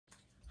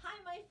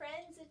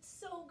It's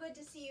so good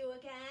to see you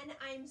again.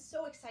 I'm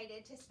so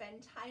excited to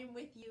spend time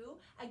with you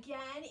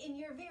again in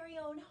your very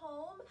own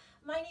home.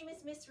 My name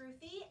is Miss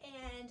Ruthie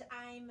and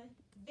I'm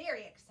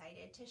very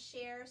excited to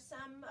share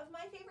some of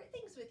my favorite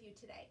things with you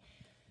today.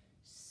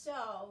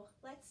 So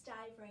let's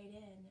dive right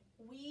in.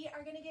 We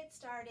are going to get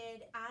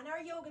started on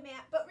our yoga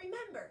mat, but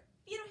remember,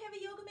 if you don't have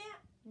a yoga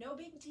mat, no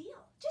big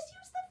deal. Just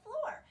use the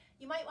floor.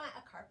 You might want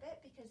a carpet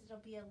because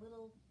it'll be a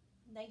little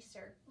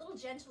nicer, a little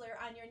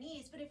gentler on your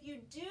knees, but if you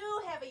do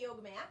have a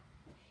yoga mat,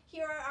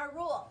 here are our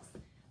rules.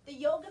 The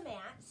yoga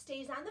mat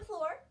stays on the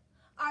floor,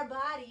 our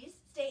bodies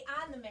stay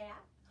on the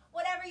mat.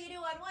 Whatever you do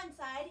on one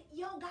side,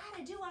 you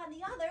gotta do on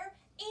the other,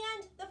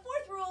 and the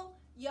fourth rule,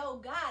 you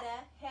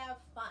gotta have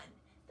fun.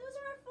 Those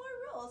are our 4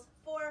 rules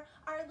for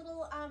our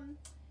little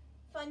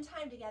fun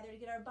time together to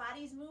get our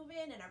bodies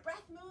moving and our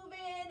breath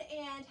moving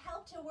and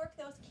help to work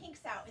those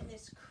kinks out in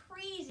this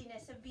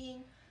craziness of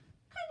being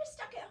kind of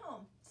stuck at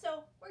home.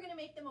 So we're going to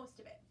make the most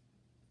of it.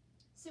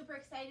 Super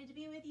excited to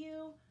be with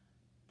you.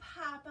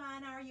 Pop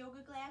on our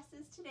yoga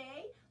glasses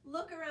today.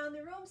 Look around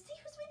the room. See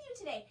who's with you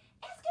today.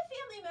 Ask a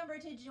family member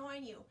to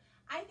join you.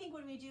 I think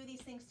when we do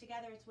these things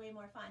together, it's way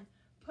more fun.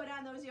 Put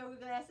on those yoga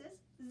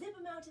glasses, zip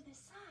them out to the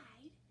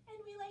side, and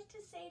we like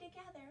to say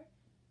together,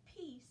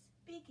 peace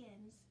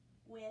begins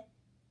with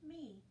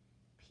me.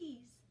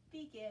 Peace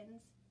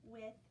begins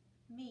with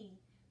me.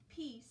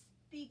 Peace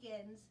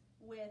begins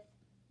with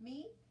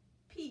me.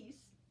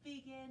 Peace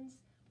begins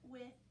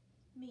with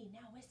me.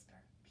 Now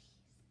whisper, peace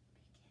begins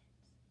with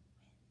me.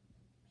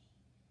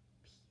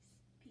 Peace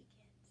begins with me. Peace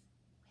begins with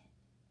me.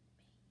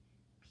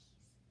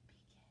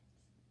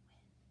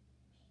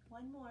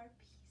 One more,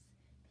 peace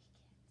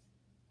begins with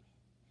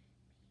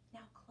me.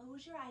 Now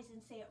close your eyes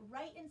and say it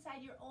right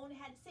inside your own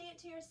head. Say it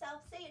to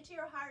yourself, say it to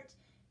your heart.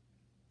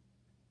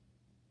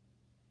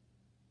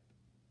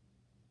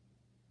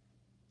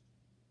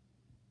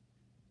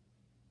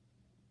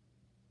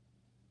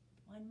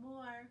 One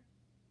more.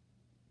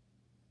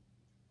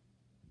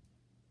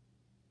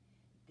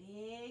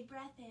 Big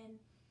breath in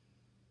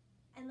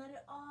and let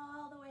it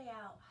all the way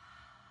out.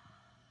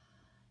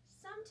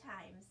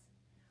 Sometimes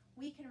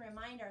we can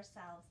remind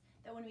ourselves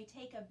that when we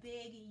take a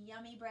big,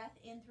 yummy breath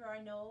in through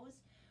our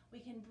nose, we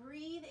can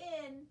breathe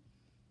in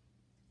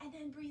and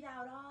then breathe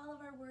out all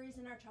of our worries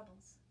and our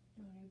troubles.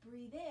 And when we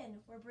breathe in,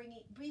 we're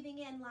breathing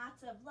in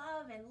lots of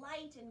love and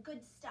light and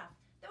good stuff.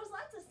 There was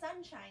lots of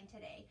sunshine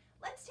today.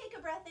 Let's take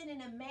a breath in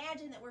and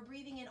imagine that we're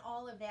breathing in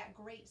all of that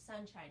great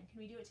sunshine. Can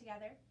we do it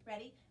together?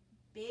 Ready?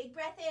 Big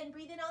breath in,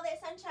 breathe in all that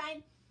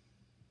sunshine.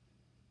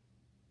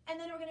 And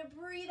then we're going to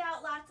breathe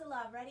out lots of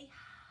love. Ready?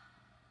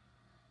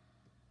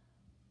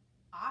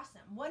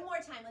 Awesome. One more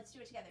time. Let's do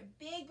it together.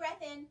 Big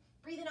breath in,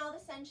 breathe in all the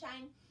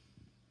sunshine,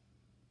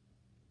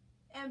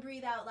 and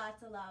breathe out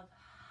lots of love.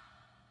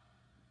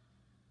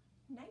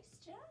 Nice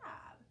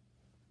job.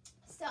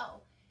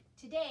 So,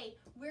 today,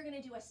 we're going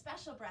to do a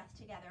special breath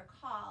together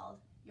called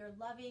your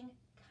loving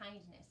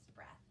kindness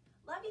breath.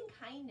 Loving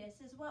kindness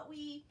is what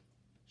we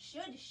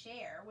should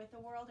share with the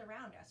world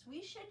around us.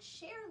 We should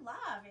share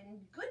love and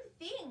good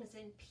things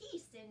and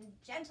peace and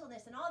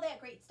gentleness and all that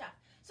great stuff.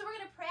 So we're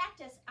going to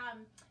practice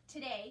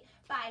today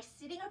by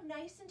sitting up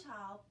nice and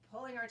tall,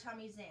 pulling our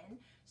tummies in,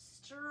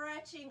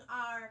 stretching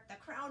the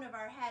crown of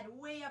our head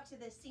way up to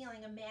the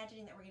ceiling,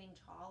 imagining that we're getting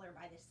taller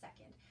by the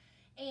second.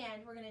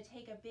 And we're going to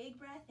take a big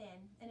breath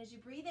in. And as you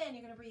breathe in,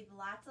 you're going to breathe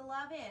lots of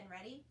love in.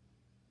 Ready?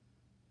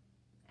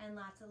 And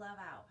lots of love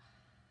out.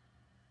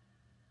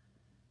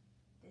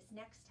 This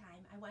next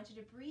time, I want you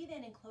to breathe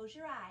in and close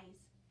your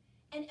eyes.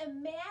 And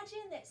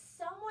imagine that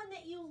someone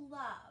that you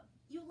love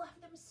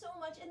them so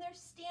much, and they're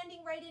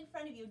standing right in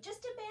front of you.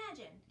 Just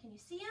imagine. Can you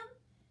see them?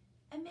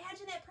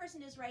 Imagine that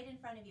person is right in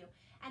front of you.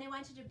 And I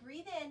want you to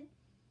breathe in.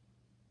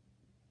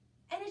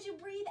 And as you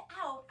breathe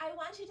out, I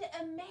want you to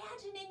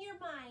imagine in your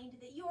mind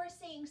that you are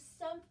saying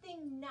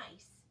something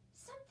nice,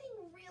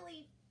 something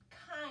really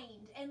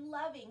kind and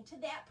loving to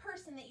that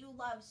person that you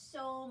love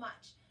so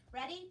much.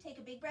 Ready? Take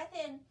a big breath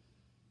in.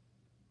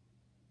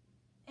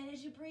 And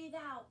as you breathe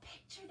out,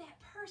 picture that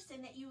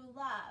person that you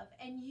love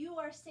and you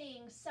are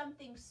saying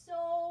something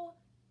so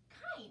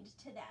kind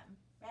to them.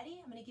 Ready?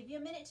 I'm going to give you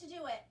a minute to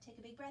do it. Take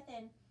a big breath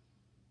in.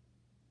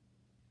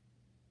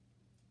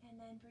 And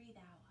then breathe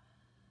out.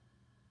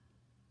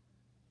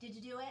 Did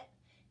you do it?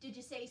 Did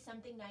you say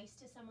something nice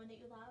to someone that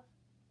you love?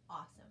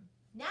 Awesome.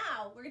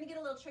 Now, we're going to get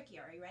a little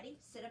trickier. Are you ready?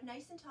 Sit up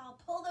nice and tall.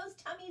 Pull those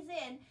tummies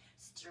in.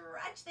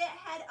 Stretch that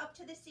head up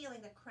to the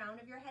ceiling. The crown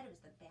of your head, it was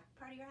the back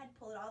part of your head.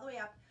 Pull it all the way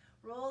up.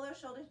 Roll those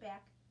shoulders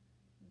back.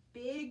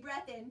 Big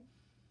breath in.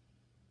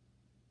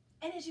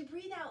 And as you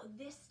breathe out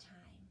this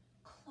time,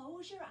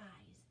 close your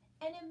eyes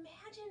and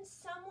imagine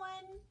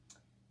someone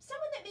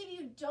that maybe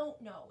you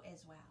don't know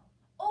as well.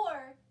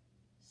 Or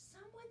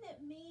someone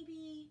that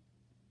maybe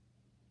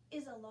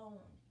is alone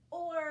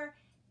or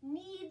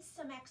needs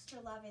some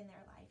extra love in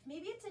their life.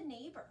 Maybe it's a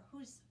neighbor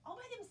who's all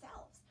by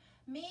themselves.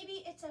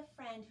 Maybe it's a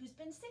friend who's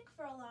been sick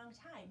for a long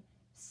time.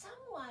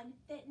 Someone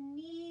that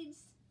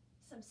needs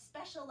some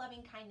special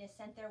loving kindness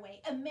sent their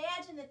way.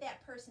 Imagine that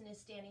that person is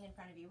standing in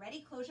front of you.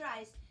 Ready? Close your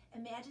eyes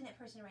Imagine that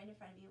person right in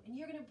front of you, and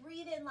you're going to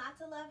breathe in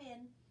lots of love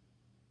in.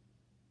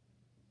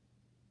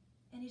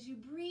 And as you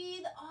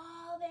breathe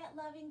all that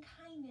loving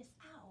kindness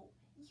out,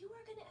 you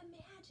are going to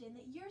imagine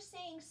that you're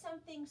saying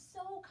something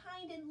so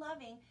kind and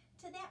loving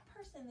to that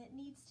person that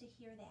needs to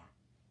hear that.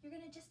 You're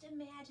going to just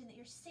imagine that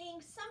you're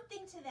saying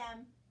something to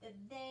them that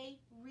they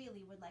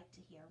really would like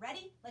to hear.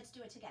 Ready? Let's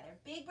do it together.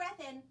 Big breath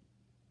in.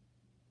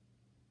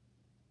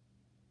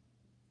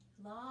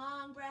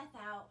 Long breath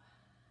out.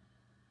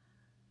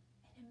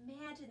 And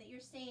imagine that you're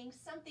saying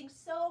something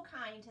so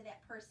kind to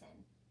that person.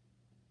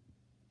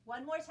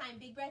 One more time.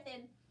 Big breath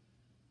in.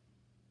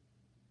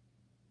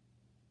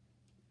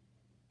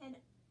 And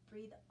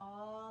breathe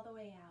all the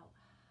way out.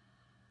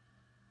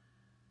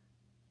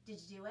 Did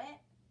you do it?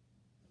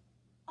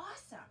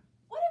 Awesome.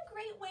 What a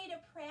great way to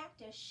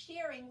practice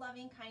sharing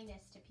loving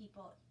kindness to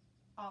people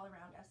all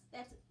around us.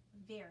 That's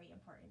very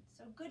important.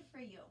 So good for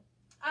you.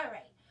 All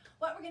right.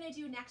 What we're going to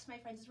do next, my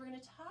friends, is we're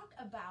going to talk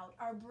about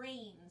our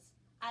brains.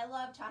 I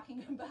love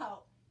talking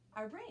about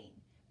our brain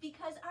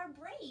because our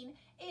brain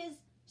is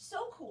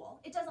so cool.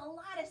 It does a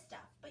lot of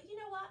stuff. But you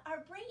know what?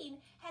 Our brain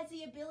has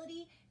the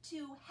ability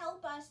to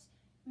help us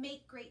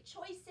make great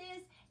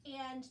choices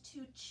and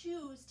to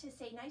choose to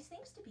say nice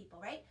things to people,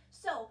 right?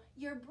 So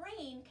your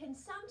brain can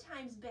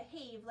sometimes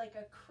behave like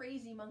a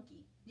crazy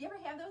monkey. Do you ever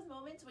have those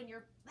moments when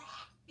you're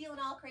feeling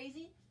all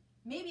crazy?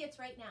 Maybe it's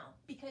right now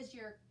because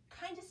you're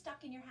kind of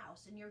stuck in your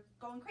house and you're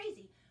going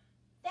crazy.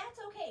 That's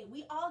okay.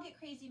 We all get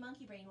crazy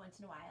monkey brain once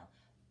in a while.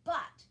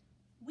 But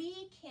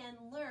we can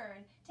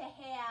learn to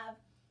have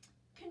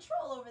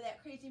control over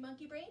that crazy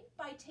monkey brain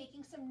by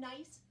taking some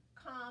nice,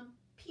 calm,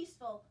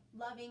 peaceful,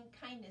 loving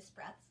kindness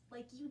breaths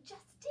like you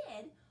just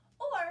did,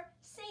 or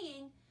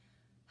saying,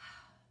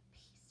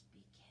 peace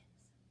begins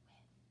with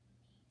me.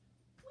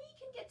 We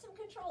can get some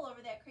control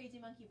over that crazy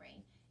monkey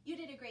brain. You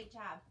did a great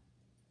job.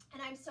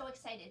 And I'm so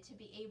excited to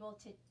be able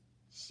to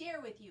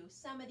share with you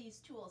some of these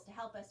tools to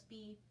help us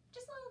be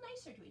just a little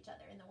nicer to each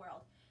other in the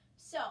world.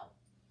 So,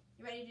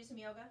 you ready to do some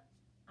yoga?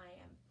 I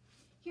am.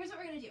 Here's what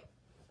we're going to do.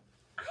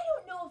 I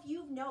don't know if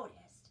you've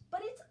noticed,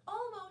 but it's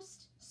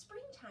almost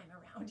springtime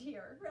around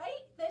here,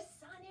 right? The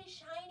sun is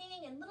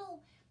shining and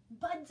little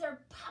buds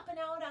are popping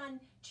out on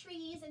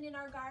trees and in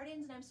our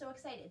gardens, and I'm so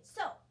excited.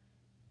 So,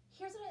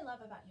 here's what I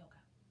love about yoga.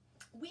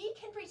 We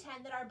can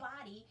pretend that our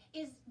body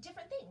is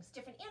different things,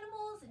 different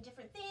animals and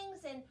different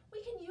things, and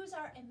we can use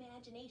our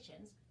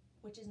imaginations,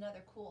 which is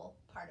another cool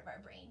part of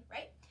our brain,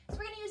 right? So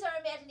we're going to use our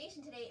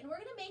imagination today, and we're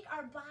going to make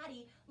our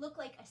body look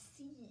like a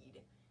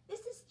seed.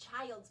 This is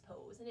child's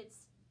pose, and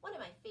it's one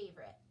of my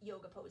favorite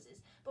yoga poses.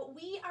 But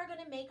we are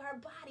going to make our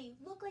body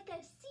look like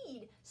a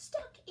seed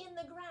stuck in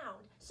the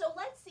ground. So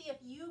let's see if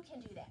you can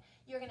do that.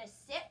 You're going to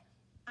sit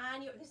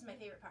on your, this is my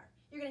favorite part.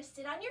 You're going to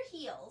sit on your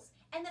heels,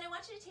 and then I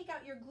want you to take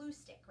out your glue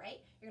stick, right?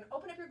 You're going to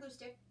open up your glue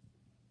stick,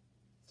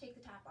 take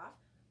the top off,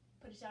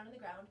 put it down on the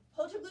ground,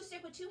 hold your glue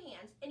stick with two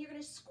hands, and you're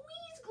going to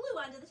squeeze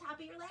glue onto the top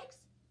of your legs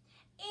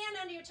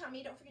and under your tummy.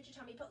 Don't forget your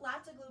tummy. Put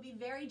lots of glue. Be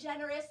very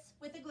generous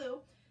with the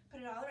glue.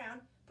 Put it all around.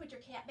 Put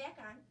your cap back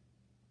on.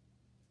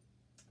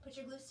 Put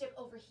your glue stick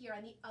over here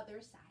on the other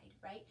side,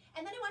 right?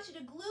 And then I want you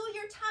to glue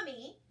your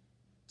tummy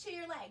to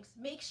your legs.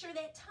 Make sure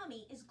that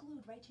tummy is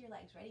glued right to your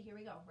legs. Ready? Here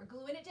we go. We're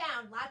gluing it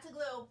down. Lots of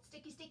glue.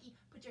 Sticky, sticky.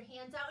 Put your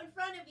hands out in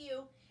front of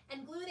you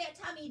and glue that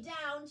tummy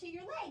down to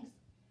your legs.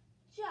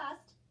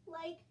 Just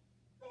like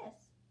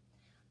this.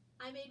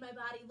 I made my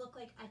body look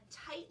like a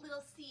tight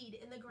little seed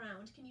in the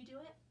ground. Can you do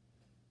it?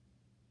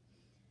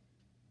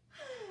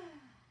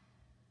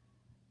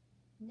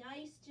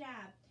 Nice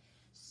job.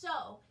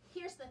 So,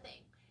 here's the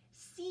thing.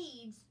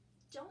 Seeds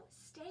don't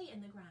stay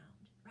in the ground,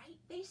 right?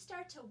 They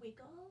start to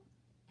wiggle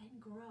and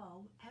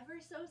grow ever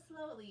so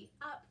slowly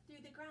up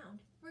through the ground.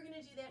 We're going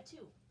to do that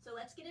too. So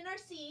let's get in our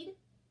seed.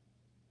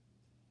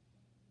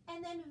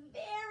 And then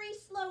very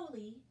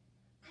slowly,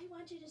 I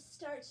want you to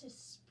start to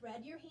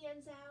spread your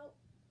hands out.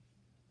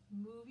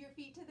 Move your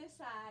feet to the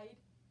side.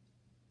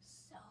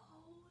 So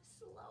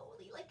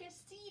slowly, like a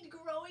seed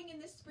growing in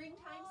the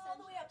springtime sun. All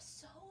the way up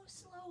so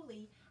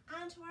slowly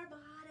onto our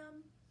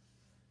bottom.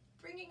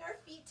 Bringing our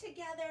feet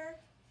together.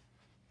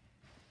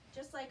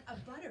 Just like a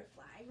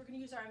butterfly, we're going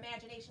to use our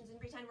imaginations and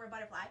pretend we're a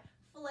butterfly,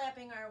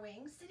 flapping our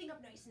wings, sitting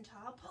up nice and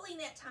tall, pulling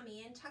that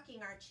tummy in,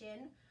 tucking our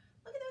chin.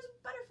 Look at those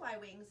butterfly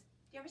wings.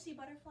 Do you ever see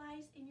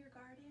butterflies in your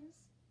gardens?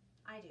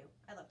 I do.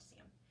 I love to see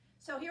them.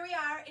 So here we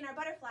are in our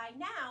butterfly.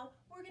 Now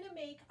we're going to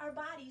make our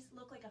bodies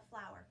look like a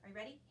flower. Are you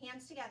ready?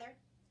 Hands together.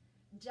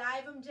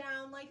 Dive them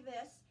down like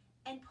this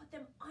and put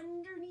them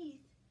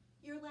underneath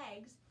your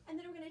legs. And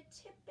then we're going to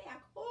tip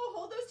back. Oh,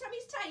 hold those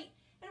tummies tight.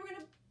 And we're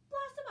going to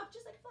blossom up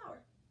just like a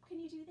flower. Can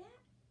you do that?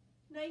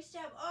 Nice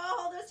job. Oh,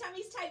 hold those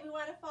tummies tight. We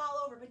want to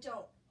fall over, but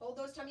don't. Hold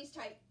those tummies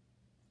tight.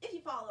 If you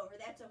fall over,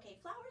 that's okay.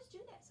 Flowers do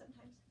that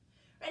sometimes.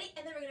 Ready?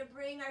 And then we're going to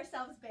bring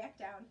ourselves back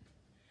down.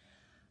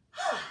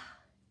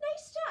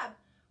 Nice job.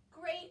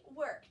 Great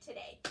work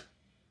today.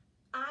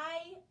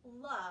 I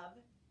love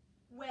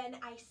when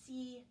I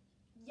see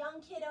young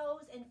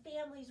kiddos and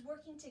families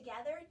working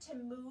together to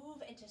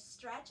move and to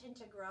stretch and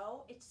to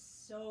grow. It's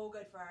so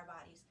good for our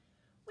bodies.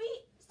 we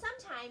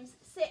sometimes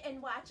sit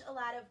and watch a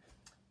lot of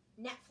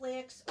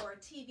Netflix or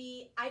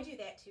TV. I do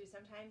that too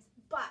sometimes,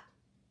 but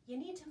you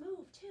need to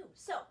move too.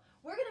 So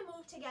we're gonna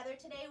move together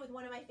today with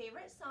one of my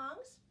favorite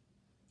songs,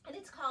 and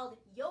it's called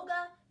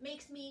Yoga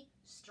Makes Me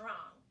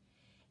Strong.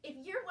 If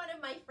you're one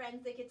of my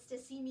friends that gets to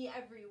see me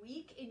every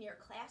week in your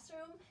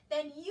classroom,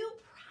 then you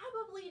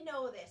probably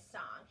know this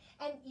song.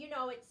 And you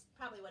know it's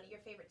probably one of your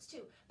favorites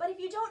too. But if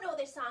you don't know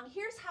this song,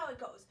 here's how it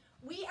goes.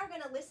 We are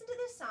gonna listen to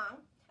this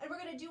song, and we're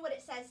gonna do what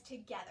it says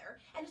together,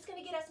 and it's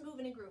gonna get us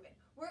moving and grooving.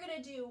 We're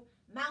gonna do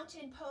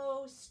mountain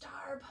pose,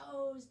 star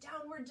pose,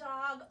 downward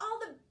dog,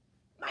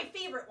 my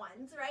favorite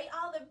ones, right?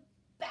 All the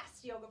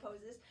best yoga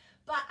poses.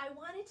 But I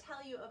wanna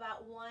tell you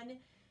about one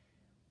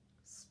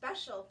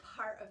special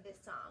part of this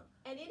song,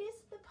 and it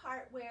is the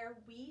part where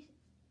we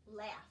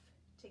laugh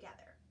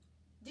together.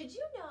 Did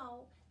you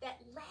know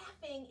that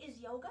laughing is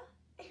yoga?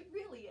 It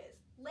really is.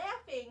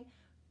 Laughing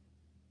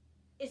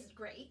is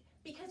great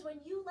because when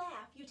you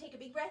laugh, you take a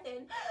big breath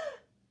in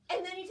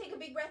and then you take a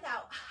big breath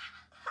out.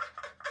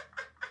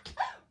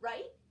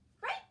 Right?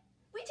 Right?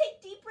 We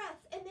take deep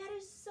breaths, and that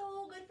is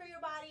so good for your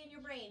body and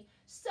your brain.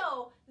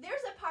 So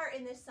there's a part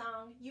in this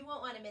song, you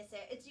won't want to miss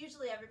it. It's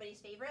usually everybody's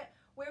favorite,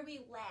 where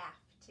we laugh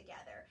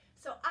together.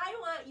 So I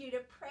want you to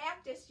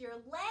practice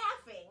your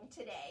laughing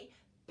today.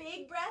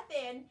 Big breath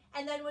in,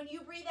 and then when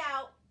you breathe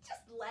out,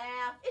 just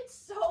laugh. It's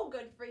so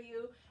good for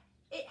you.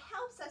 It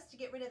helps us to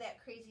get rid of that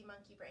crazy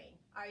monkey brain.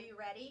 Are you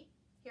ready?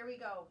 Here we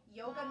go.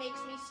 Yoga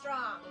makes me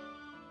strong.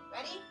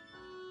 Ready?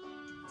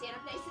 Stand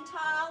up nice and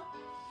tall.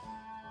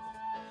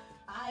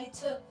 I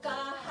took a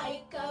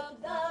hike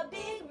up the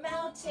big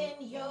mountain.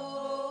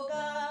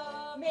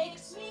 Yoga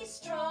makes me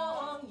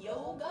strong.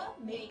 Yoga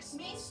makes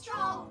me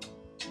strong.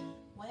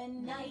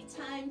 When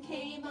nighttime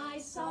came, I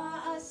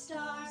saw a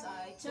star.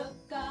 I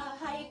took a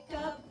hike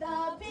up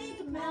the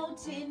big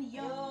mountain.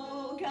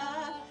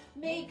 Yoga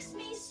makes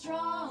me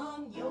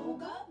strong.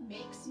 Yoga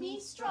makes me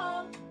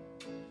strong.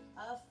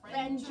 A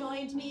friend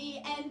joined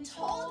me and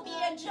told me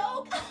a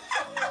joke.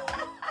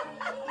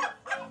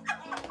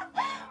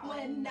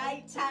 When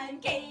nighttime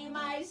came,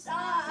 I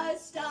saw a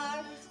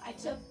star. I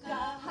took a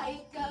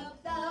hike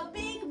up the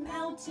big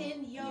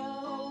mountain.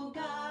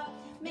 Yoga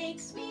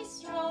makes me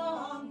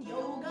strong.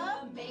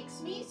 Yoga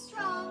makes me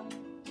strong.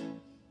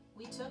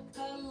 We took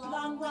a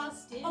long walk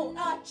in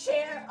a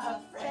chair. A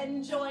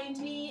friend joined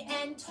me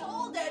and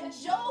told a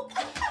joke.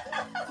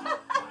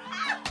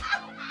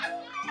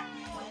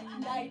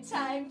 When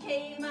nighttime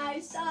came, I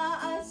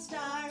saw a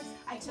star.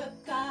 I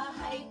took a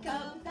hike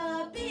up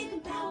the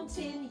big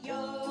mountain.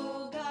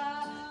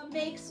 Yoga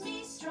makes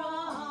me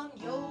strong.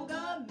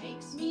 Yoga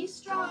makes me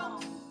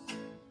strong.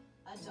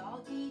 A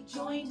doggy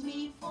joined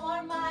me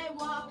for my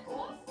walk.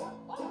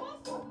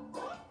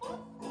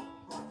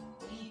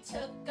 We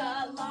took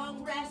a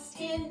long rest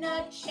in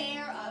a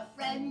chair. A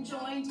friend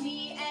joined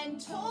me and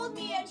told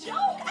me a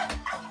joke.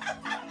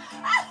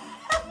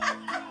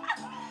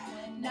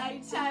 When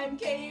nighttime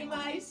came,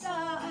 I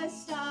saw a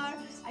star.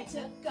 I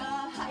took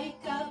a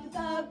hike up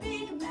the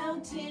big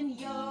mountain.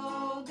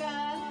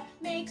 Yoga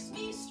makes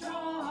me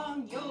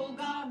strong.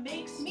 Yoga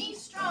makes me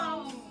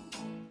strong.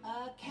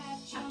 A cat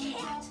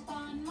jumped up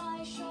on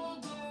my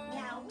shoulder.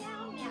 Meow,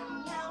 meow, meow,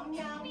 meow,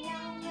 meow,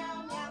 meow,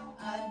 meow, meow.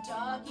 A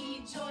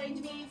doggy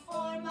joined me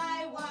for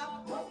my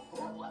walk.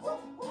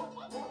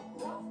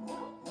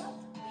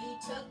 We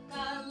took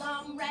a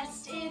long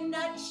rest in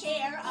a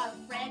chair. A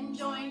friend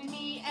joined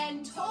me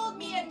and told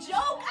me a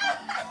joke.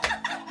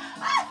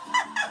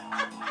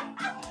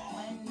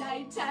 When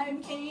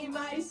nighttime came,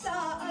 I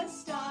saw a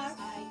star.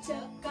 I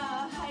took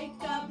a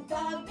hike up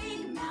the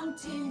big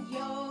mountain.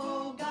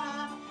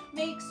 Yoga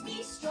makes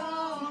me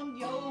strong.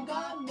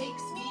 Yoga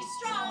makes me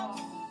strong.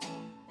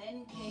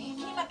 Then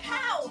came a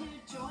cow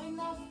to join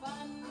the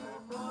fun.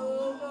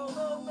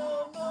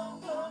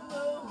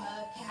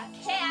 A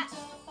cat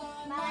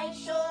my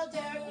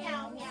shoulder.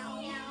 Meow, meow,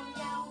 meow,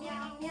 meow,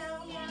 meow, meow,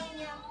 meow,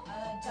 meow. A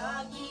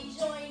doggy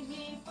joined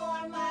me for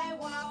my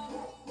walk.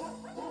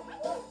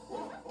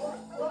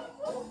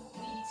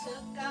 We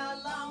took a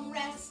long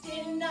rest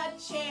in a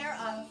chair.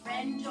 A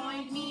friend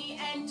joined me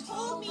and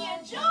told me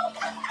a joke.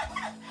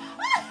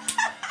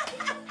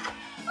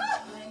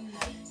 When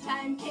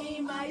nighttime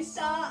came, I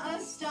saw a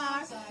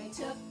star. I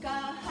took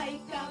a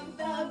hike up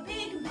the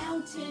big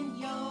mountain.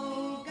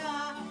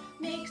 Yoga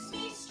makes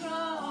me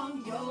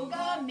strong.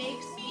 Yoga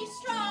makes me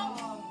strong.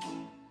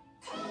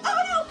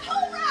 Oh no,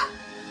 cobra!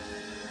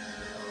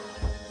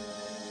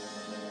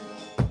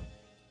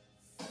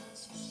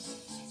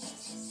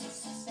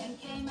 Then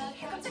came a,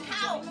 here comes a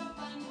cow. A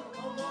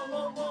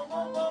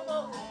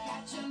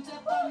cat jumped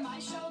up on my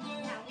shoulder.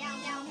 Meow, meow,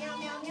 meow, meow,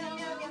 meow, meow,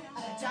 meow, meow.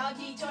 A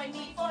doggy joined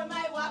me for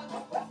my walk.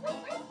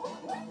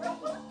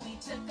 We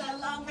took a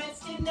long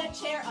rest in a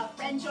chair. A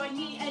friend joined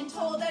me and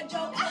told a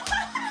joke.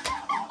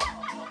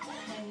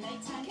 When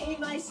nighttime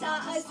came, I saw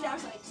a star.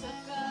 So I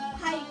took a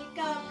hike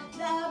up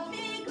the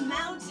big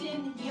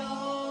mountain.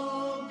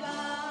 Yoga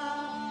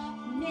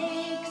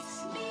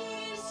makes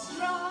me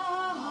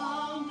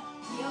strong.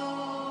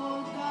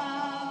 Yoga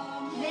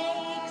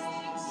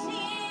makes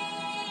me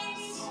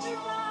strong.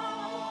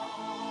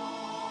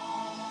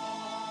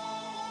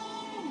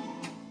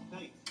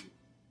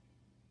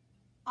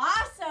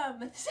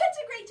 Such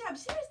a great job.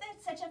 Seriously,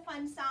 that's such a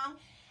fun song.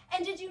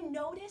 And did you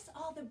notice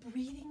all the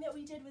breathing that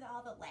we did with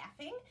all the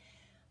laughing?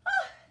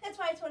 Oh, that's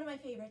why it's one of my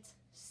favorites.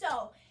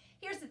 So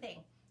here's the thing.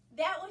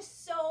 That was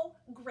so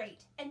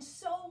great and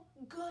so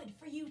good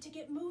for you to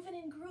get moving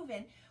and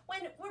grooving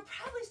when we're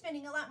probably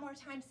spending a lot more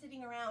time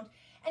sitting around.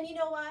 And you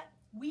know what?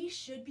 We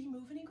should be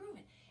moving and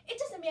grooving. It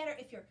doesn't matter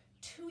if you're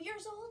 2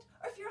 years old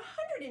or if you're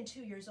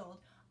 102 years old.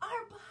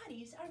 Our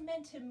bodies are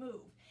meant to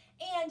move.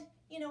 And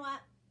you know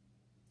what?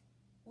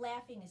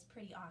 Laughing is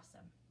pretty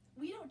awesome.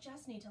 We don't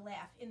just need to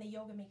laugh in the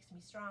Yoga Makes Me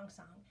Strong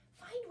song.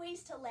 Find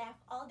ways to laugh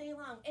all day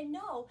long and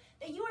know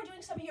that you are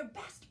doing some of your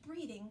best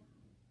breathing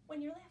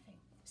when you're laughing.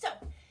 So,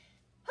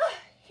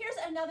 here's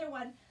another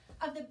one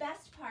of the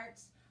best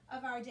parts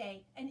of our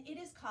day, and it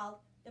is called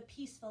the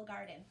Peaceful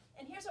Garden.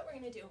 And here's what we're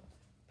going to do.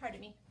 Pardon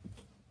me.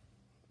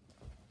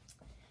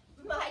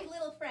 My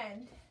little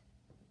friend,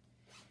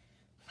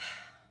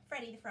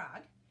 Freddie the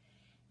Frog,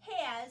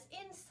 has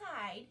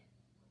inside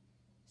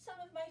some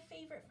of my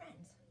favorite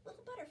friends,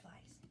 little butterflies.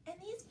 And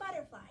these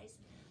butterflies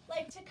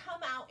like to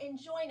come out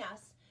and join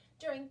us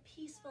during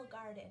Peaceful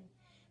Garden.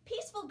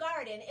 Peaceful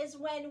Garden is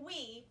when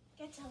we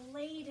get to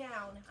lay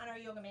down on our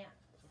yoga mat.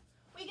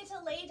 We get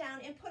to lay down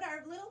and put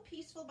our little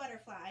peaceful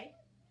butterfly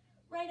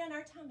right on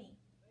our tummy.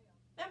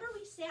 Remember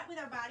we sat with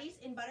our bodies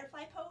in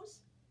butterfly pose?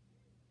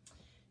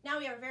 Now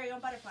we have our very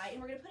own butterfly,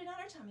 and we're going to put it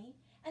on our tummy,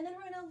 and then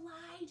we're going to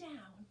lie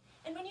down.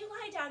 And when you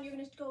lie down, you're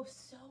going to go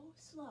so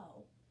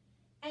slow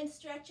and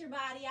stretch your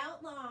body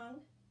out long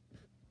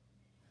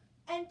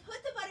and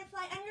put the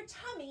butterfly on your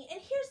tummy.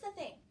 And here's the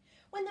thing.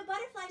 When the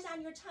butterfly's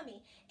on your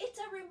tummy, it's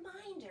a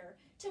reminder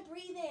to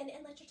breathe in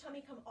and let your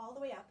tummy come all the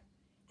way up,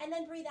 and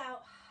then breathe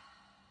out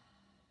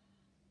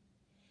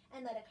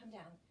and let it come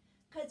down.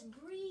 Because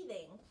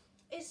breathing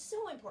is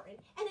so important,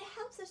 and it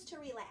helps us to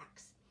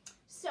relax.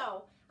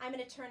 So I'm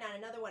going to turn on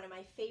another one of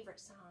my favorite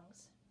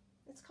songs.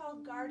 It's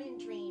called Garden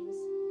Dreams.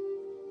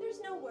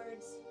 There's no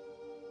words.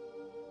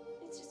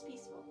 It's just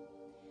peaceful.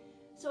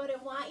 So what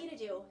I want you to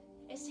do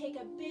is take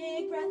a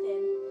big breath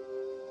in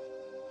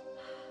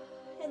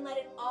and let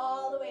it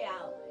all the way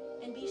out.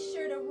 And be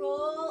sure to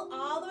roll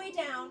all the way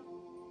down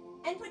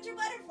and put your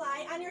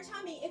butterfly on your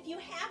tummy if you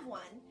have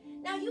one.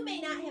 Now you may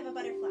not have a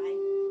butterfly,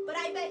 but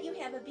I bet you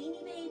have a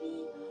Beanie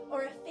Baby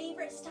or a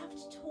favorite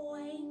stuffed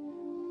toy.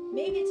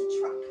 Maybe it's a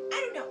truck.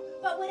 I don't know.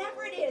 But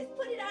whatever it is,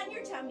 put it on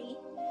your tummy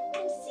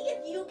and see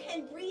if you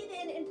can breathe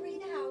in and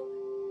breathe out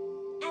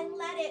and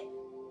let it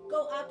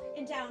go up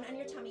and down on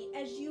your tummy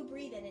as you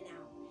breathe in and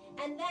out.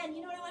 And then,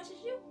 you know what I want you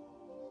to do?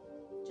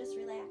 Just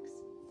relax.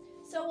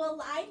 So we'll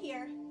lie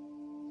here,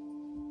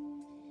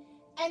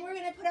 and we're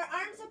going to put our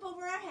arms up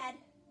over our head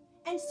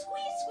and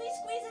squeeze, squeeze,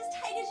 squeeze as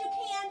tight as you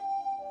can.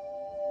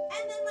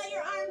 And then let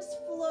your arms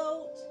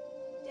float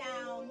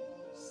down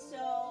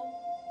so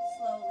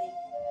slowly.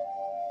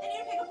 Then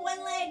you're going to pick up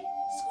one leg,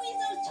 squeeze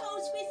those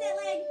toes, squeeze that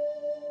leg,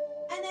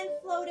 and then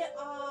float it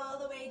all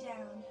the way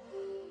down.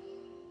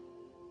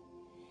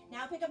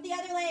 Now pick up the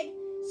other leg,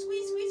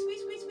 squeeze, squeeze,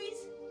 squeeze, squeeze,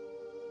 squeeze,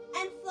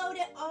 and float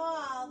it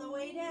all the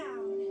way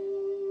down.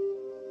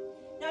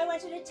 Now I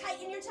want you to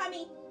tighten your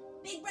tummy.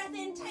 Big breath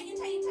in, tighten,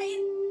 tighten,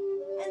 tighten,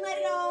 and let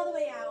it all the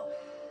way out.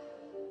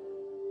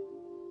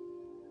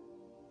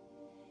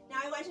 Now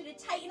I want you to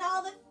tighten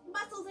all the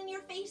muscles in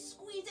your face,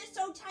 squeeze it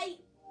so tight,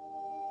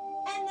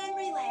 and then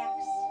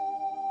relax.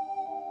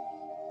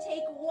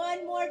 Take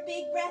one more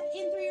big breath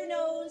in through your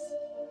nose,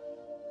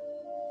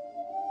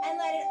 and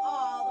let it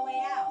all the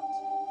way out.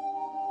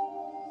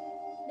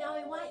 Now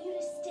I want you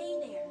to stay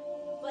there,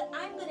 but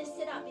I'm going to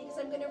sit up because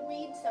I'm going to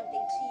read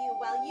something to you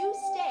while you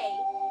stay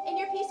in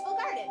your peaceful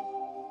garden.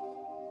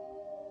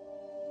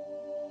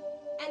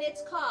 And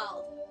it's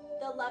called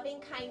the Loving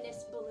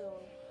Kindness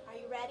Balloon. Are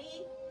you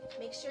ready?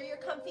 Make sure you're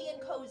comfy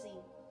and cozy.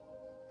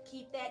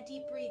 Keep that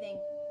deep breathing.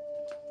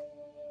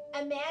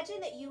 Imagine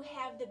that you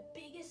have the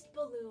biggest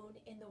balloon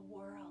in the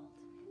world.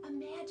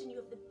 Imagine you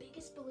have the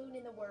biggest balloon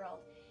in the world.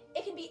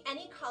 It can be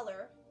any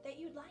color that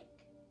you'd like.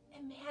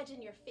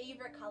 Imagine your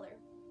favorite color,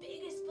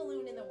 biggest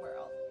balloon in the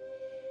world.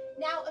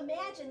 Now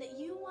imagine that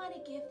you want to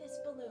give this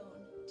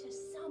balloon to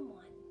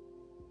someone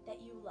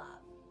that you love.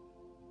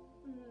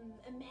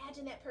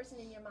 Imagine that person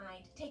in your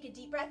mind. Take a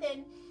deep breath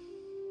in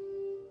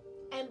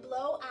and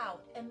blow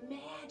out,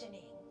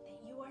 imagining that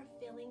you are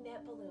filling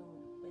that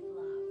balloon with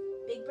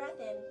love. Big breath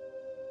in.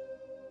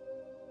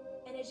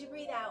 And as you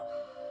breathe out,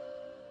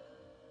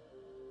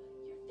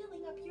 you're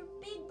filling up your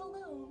big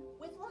balloon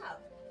with love.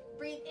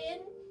 Breathe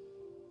in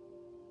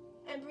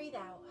and breathe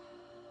out.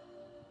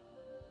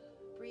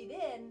 Breathe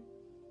in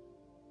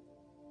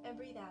and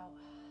breathe out.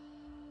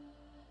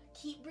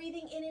 Keep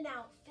breathing in and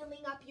out,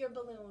 filling up your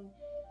balloon.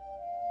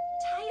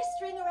 Tie a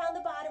string around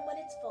the bottom when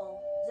it's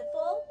full. Is it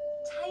full?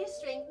 Tie a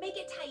string, make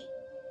it tight.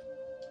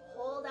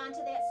 Hold on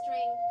to that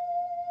string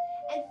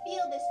and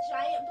feel this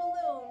giant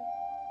balloon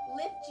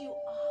lift you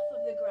off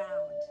of the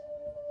ground.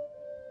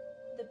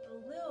 The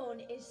balloon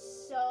is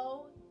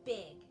so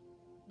big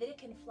that it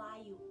can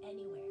fly you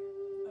anywhere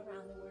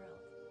around the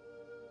world,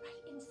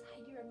 right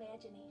inside your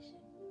imagination.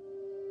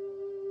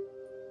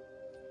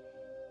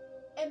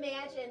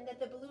 Imagine that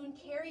the balloon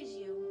carries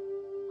you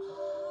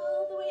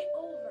all the way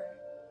over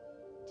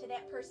to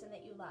that person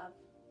that you love.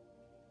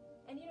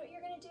 And you know what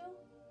you're going to do?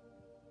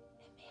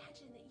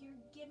 Imagine that you're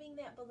giving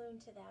that balloon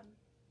to them.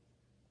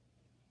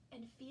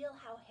 And feel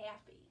how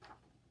happy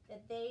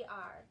that they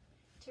are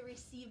to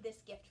receive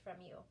this gift from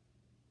you.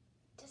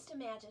 Just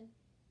imagine.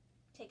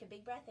 Take a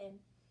big breath in.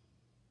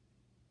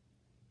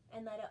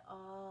 And let it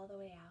all the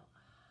way out.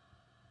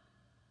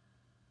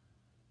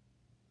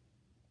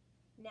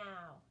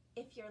 Now,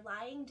 if you're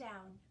lying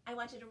down, I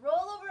want you to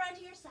roll over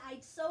onto your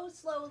side so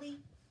slowly.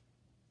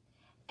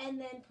 And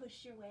then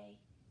push your way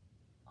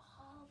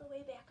all the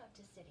way back up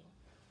to sitting.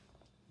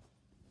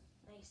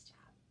 Nice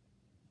job.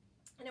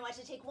 And I want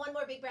you to take one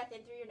more big breath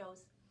in through your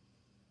nose.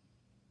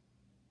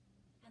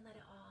 And let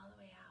it all the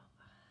way out.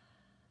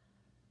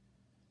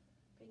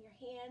 Bring your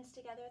hands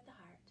together at the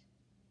heart.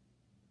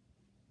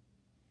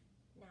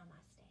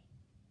 Namaste.